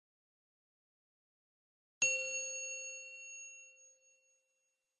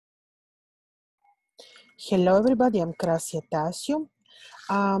Hello everybody, I'm Krasi Attasio,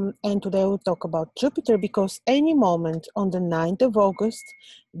 and today we'll talk about Jupiter because any moment on the 9th of August,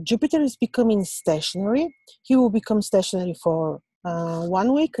 Jupiter is becoming stationary. He will become stationary for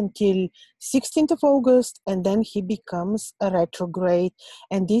 1 week until 16th of August, and then he becomes a retrograde,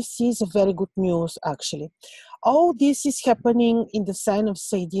 and this is a very good news actually. All this is happening in the sign of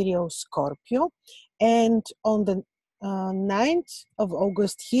Sidereal Scorpio, and on the 9th of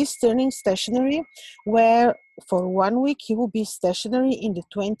August, he's turning stationary, where for 1 week he will be stationary in the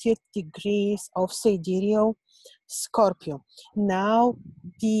 20th degrees of Sidereal Scorpio. Now,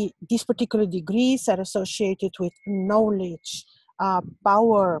 these particular degrees are associated with knowledge,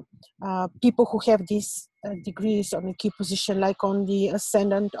 power, people who have these degrees on a key position, like on the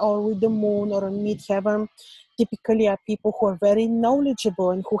ascendant or with the moon or on midheaven, typically are people who are very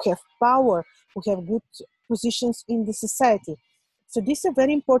knowledgeable and who have power, who have good positions in the society. So these are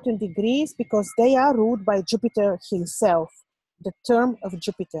very important degrees because they are ruled by Jupiter himself, the term of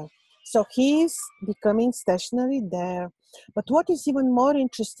Jupiter. So he is becoming stationary there. But what is even more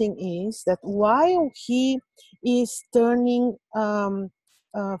interesting is that while he is turning from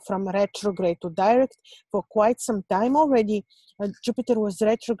retrograde to direct for quite some time already, Jupiter was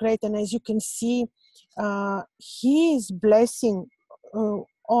retrograde, and as you can see, he is blessing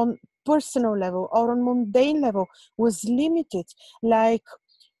on personal level or on mundane level was limited. Like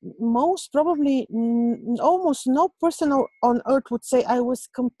most probably almost no person on earth would say I was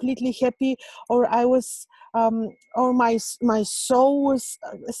completely happy, or I was or my soul was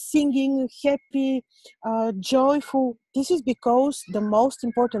singing happy, joyful. This is because the most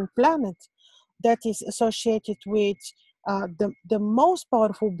important planet that is associated with the most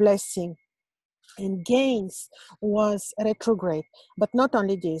powerful blessing and gains was retrograde. But not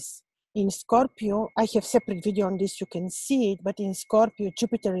only this, in Scorpio, I have separate video on this, you can see it, but in Scorpio,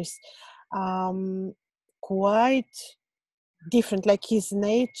 Jupiter is quite different, like his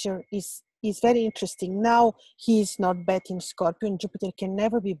nature is very interesting. Now he is not bad in Scorpio, and Jupiter can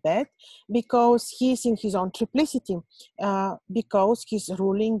never be bad because he's in his own triplicity, because he's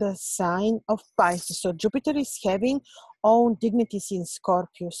ruling the sign of Pisces. So Jupiter is having own dignities in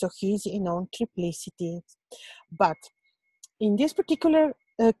Scorpio, so he's in own triplicity. But in this particular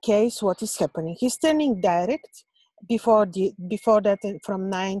case, what is happening? He's turning direct before that, from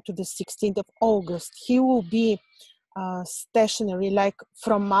 9 to the 16th of August. He will be stationary. Like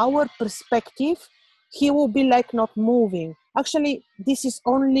from our perspective, he will be like not moving. Actually, this is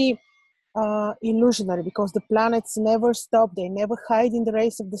only illusionary because the planets never stop. They never hide in the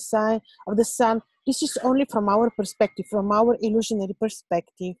rays of the sun. This is only from our perspective, from our illusionary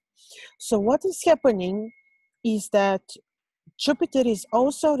perspective. So what is happening is that Jupiter is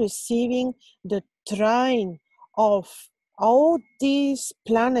also receiving the trine of all these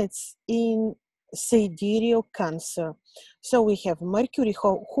planets in sidereal Cancer. So we have Mercury,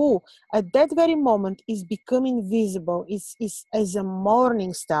 who at that very moment is becoming visible, is as a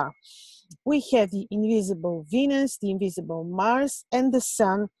morning star. We have the invisible Venus, the invisible Mars, and the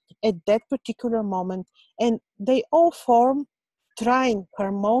Sun at that particular moment, and they all form trine,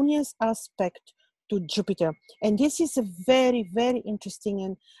 harmonious aspect to Jupiter. And this is a very, very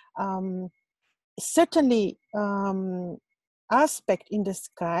interesting and certainly aspect in the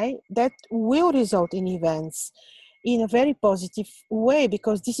sky that will result in events in a very positive way,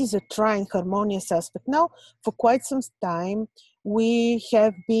 because this is a trine, harmonious aspect. Now, for quite some time, we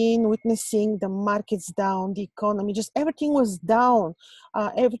have been witnessing the markets down, the economy, just everything was down.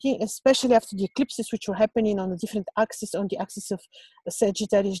 Everything, especially after the eclipses, which were happening on a different axis, on the axis of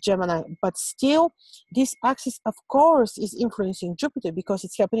Sagittarius, Gemini. But still, this axis, of course, is influencing Jupiter because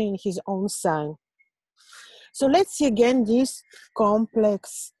it's happening in his own sign. So let's see again this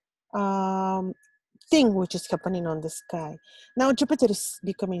complex thing which is happening on the sky. Now Jupiter is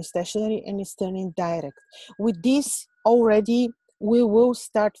becoming stationary and is turning direct. With this already we will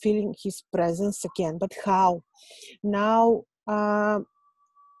start feeling his presence again. But how? Now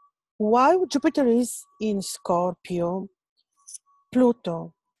while Jupiter is in Scorpio,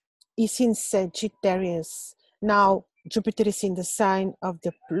 Pluto is in Sagittarius. Now Jupiter is in the sign of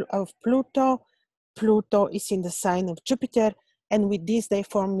Pluto. Pluto is in the sign of Jupiter, and with this they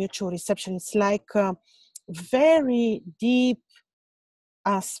form mutual reception. It's like a very deep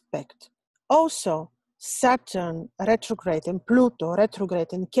aspect. Also, Saturn retrograde and Pluto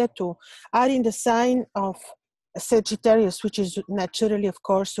retrograde and Ketu are in the sign of Sagittarius, which is naturally, of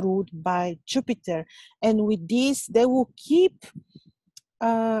course, ruled by Jupiter. And with this, they will keep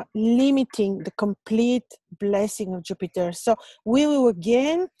limiting the complete blessing of Jupiter. So we will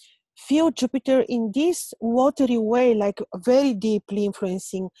again feel Jupiter in this watery way, like very deeply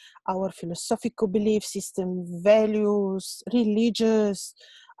influencing our philosophical belief system, values, religious.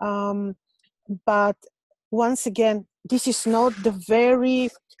 But once again, this is not the very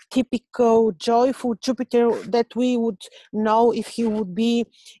typical joyful Jupiter that we would know if he would be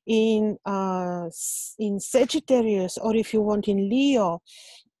in Sagittarius, or if you want in Leo,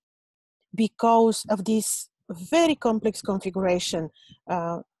 because of this very complex configuration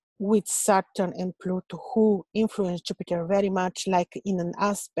with Saturn and Pluto, who influence Jupiter very much, like in an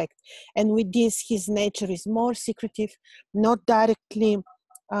aspect. And with this, his nature is more secretive, not directly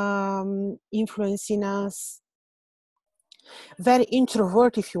influencing us, very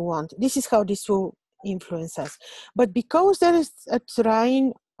introvert if you want. This is how this will influence us. But because there is a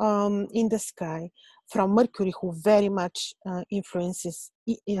trine in the sky from Mercury, who very much influences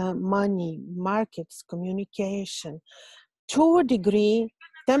money, markets, communication, to a degree,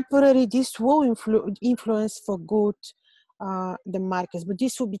 temporary, this will influence for good the markets, but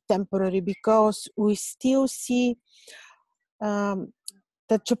this will be temporary because we still see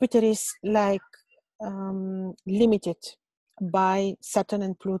that Jupiter is like limited by Saturn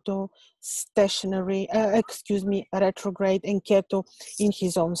and Pluto, stationary, retrograde, and Ketu in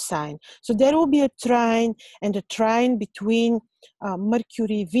his own sign. So there will be a trine, and a trine between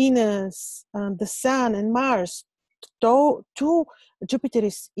Mercury, Venus, the Sun, and Mars. To Jupiter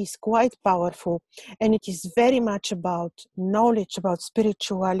is quite powerful, and it is very much about knowledge, about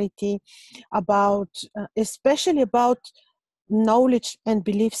spirituality, about especially about knowledge and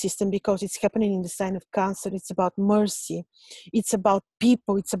belief system, because it's happening in the sign of Cancer. It's about mercy, it's about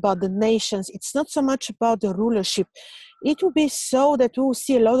people, it's about the nations. It's not so much about the rulership. It will be so that we will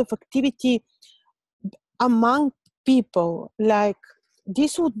see a lot of activity among people. Like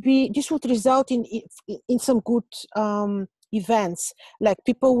this would result in some good events. Like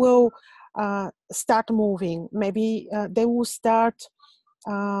people will start moving. Maybe they will start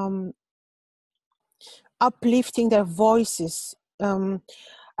uplifting their voices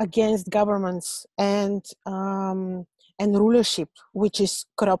against governments and rulership, which is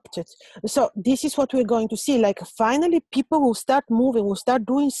corrupted. So this is what we're going to see. Like finally, people will start moving, will start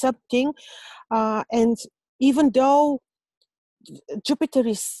doing something, and even though Jupiter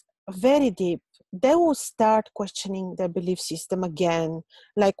is very deep, they will start questioning their belief system again,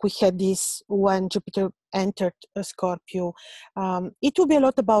 like we had this when Jupiter entered Scorpio. It will be a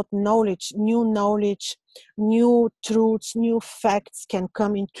lot about knowledge, new truths, new facts can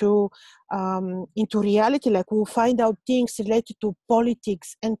come into reality. Like we'll find out things related to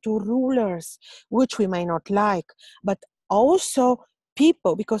politics and to rulers, which we may not like, but also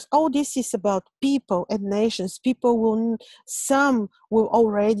people, because all this is about people and nations. Some will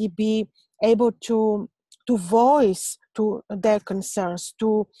already be able to voice to their concerns,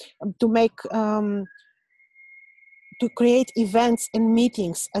 to make to create events and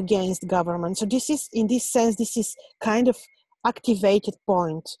meetings against government. So this is, in this sense, this is kind of activated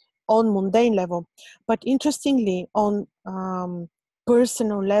point on mundane level. But interestingly, on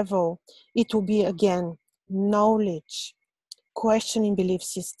personal level, it will be again knowledge, questioning belief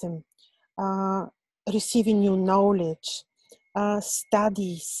system, receiving new knowledge,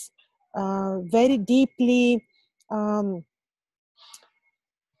 studies, very deeply.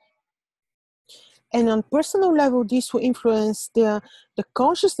 And on personal level, this will influence the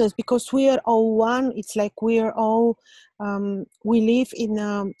consciousness, because we are all one. It's like we are all, we live in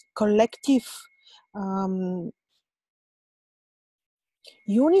a collective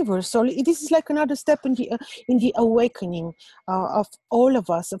universe. So this is like another step in the awakening of all of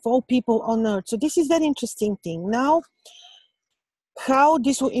us, of all people on earth. So this is very interesting thing. Now, how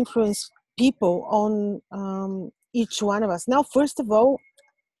this will influence people on each one of us. Now, first of all,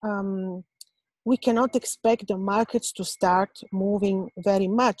 we cannot expect the markets to start moving very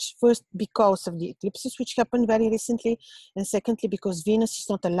much. First, because of the eclipses, which happened very recently. And secondly, because Venus is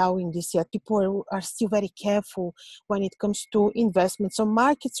not allowing this yet. People are still very careful when it comes to investment. So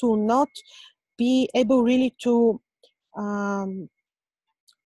markets will not be able really to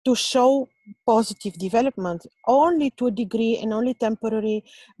show positive development, only to a degree and only temporary,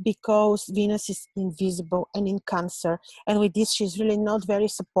 because Venus is invisible and in Cancer, and with this she's really not very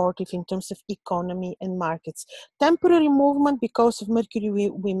supportive in terms of economy and markets. Temporary movement because of Mercury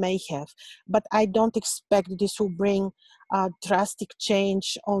we may have, but I don't expect this will bring a drastic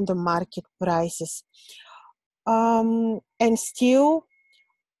change on the market prices. And still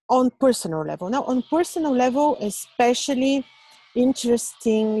on personal level. Now on personal level, especially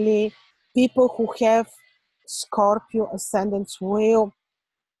interestingly, people who have Scorpio ascendants will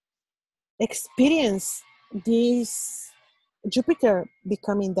experience this Jupiter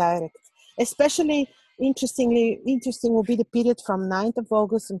becoming direct. Especially interesting will be the period from 9th of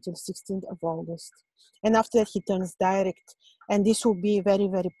August until 16th of August. And after that, he turns direct. And this will be very,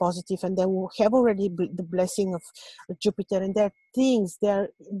 very positive. And they will have already the blessing of Jupiter. And their things, their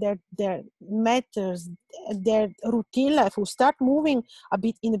matters, their routine life will start moving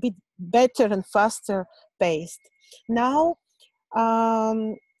in a bit better and faster paced. Now,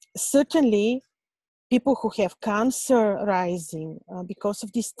 certainly, people who have Cancer rising because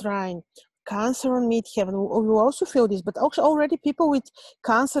of this trine, Cancer on midheaven will also feel this, but also already people with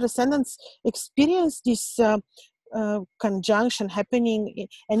Cancer ascendants experience this conjunction happening,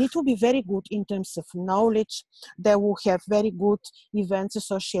 and it will be very good in terms of knowledge. They will have very good events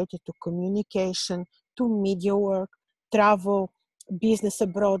associated to communication, to media work, travel, business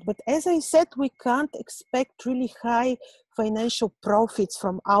abroad. But as I said, we can't expect really high financial profits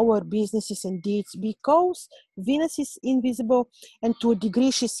from our businesses and deeds because Venus is invisible, and to a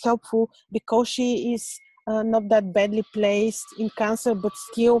degree she's helpful because she is not that badly placed in Cancer, but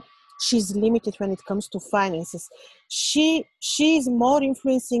still she's limited when it comes to finances. She is more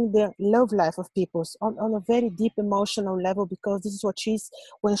influencing the love life of people on a very deep emotional level, because this is what she's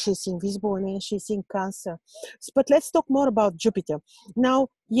when she's invisible and when she's in Cancer. But let's talk more about Jupiter. Now,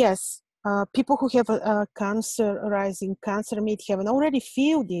 yes, people who have a Cancer rising, Cancer midheaven already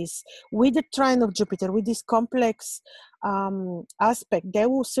feel this with the trine of Jupiter, with this complex aspect. They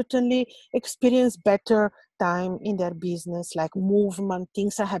will certainly experience better time in their business, like movement,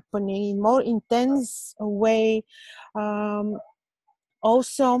 things are happening in more intense way.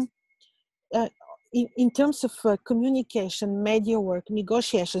 Also, in terms of communication, media work,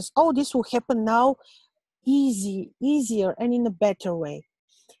 negotiations, all this will happen now easier and in a better way.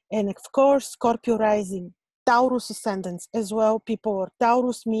 And of course, Scorpio rising, Taurus ascendants as well, people or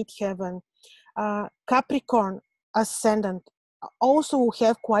Taurus midheaven, Capricorn ascendant also will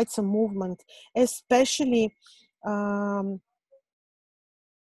have quite some movement, especially in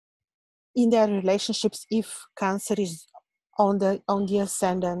their relationships if Cancer is on the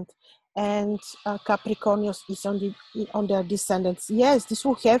ascendant and Capricorn is on their descendants. Yes, this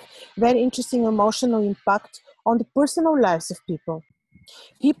will have very interesting emotional impact on the personal lives of people.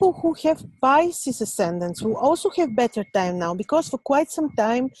 People who have Pisces ascendants will also have better time now, because for quite some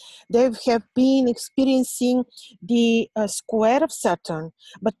time they have been experiencing the square of Saturn.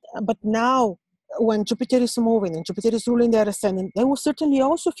 But now, when Jupiter is moving and Jupiter is ruling their ascendant, they will certainly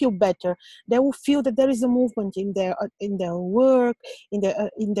also feel better. They will feel that there is a movement in their work, in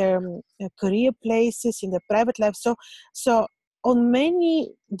their career places, in their private life. So on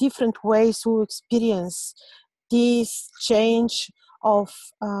many different ways, we will experience this change of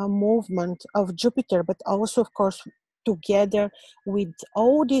movement of Jupiter, but also, of course, together with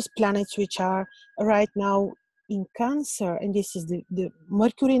all these planets which are right now in Cancer. And this is the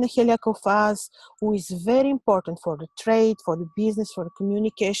Mercury in a heliacal phase, who is very important for the trade, for the business, for the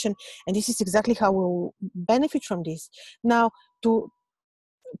communication. And this is exactly how we'll benefit from this. Now, to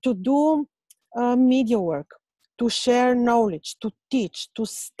do media work, to share knowledge, to teach, to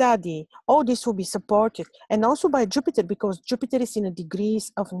study, all this will be supported. And also by Jupiter, because Jupiter is in a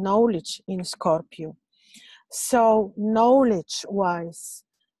degrees of knowledge in Scorpio. So knowledge-wise,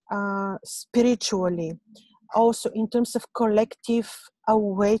 spiritually, also in terms of collective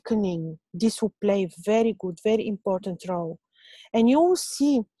awakening, this will play very good, very important role. And you will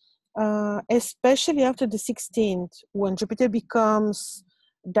see, especially after the 16th, when Jupiter becomes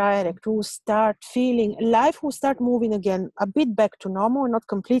direct, will start feeling, life will start moving again, a bit back to normal, not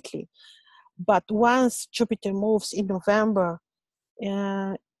completely. But once Jupiter moves in November,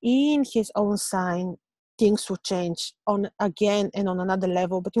 in his own sign, things will change on again and on another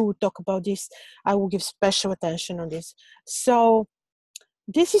level. But we will talk about this. I will give special attention on this. So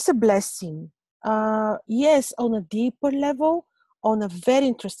this is a blessing. Yes, on a deeper level, on a very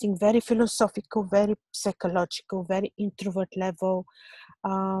interesting, very philosophical, very psychological, very introvert level.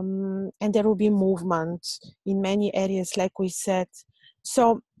 And there will be movement in many areas, like we said.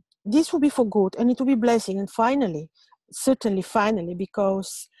 So this will be for good, and it will be blessing. And finally, certainly finally,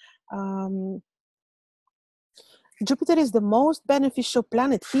 because Jupiter is the most beneficial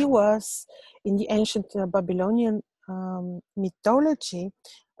planet. He was in the ancient Babylonian mythology.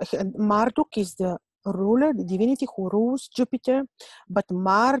 Marduk is the ruler, the divinity who rules Jupiter, but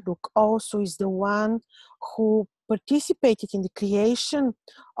Marduk also is the one who participated in the creation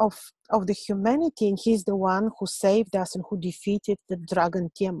of the humanity, and he's the one who saved us and who defeated the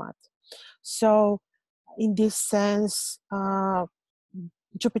dragon Tiamat. So in this sense,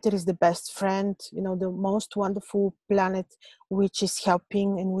 Jupiter is the best friend, the most wonderful planet, which is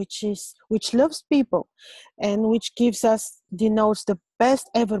helping and which loves people, and which gives us denotes the best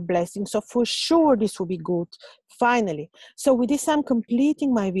ever blessing. So for sure, this will be good, finally. So with this, I'm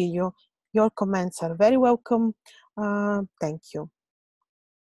completing my video. Your comments are very welcome. Thank you.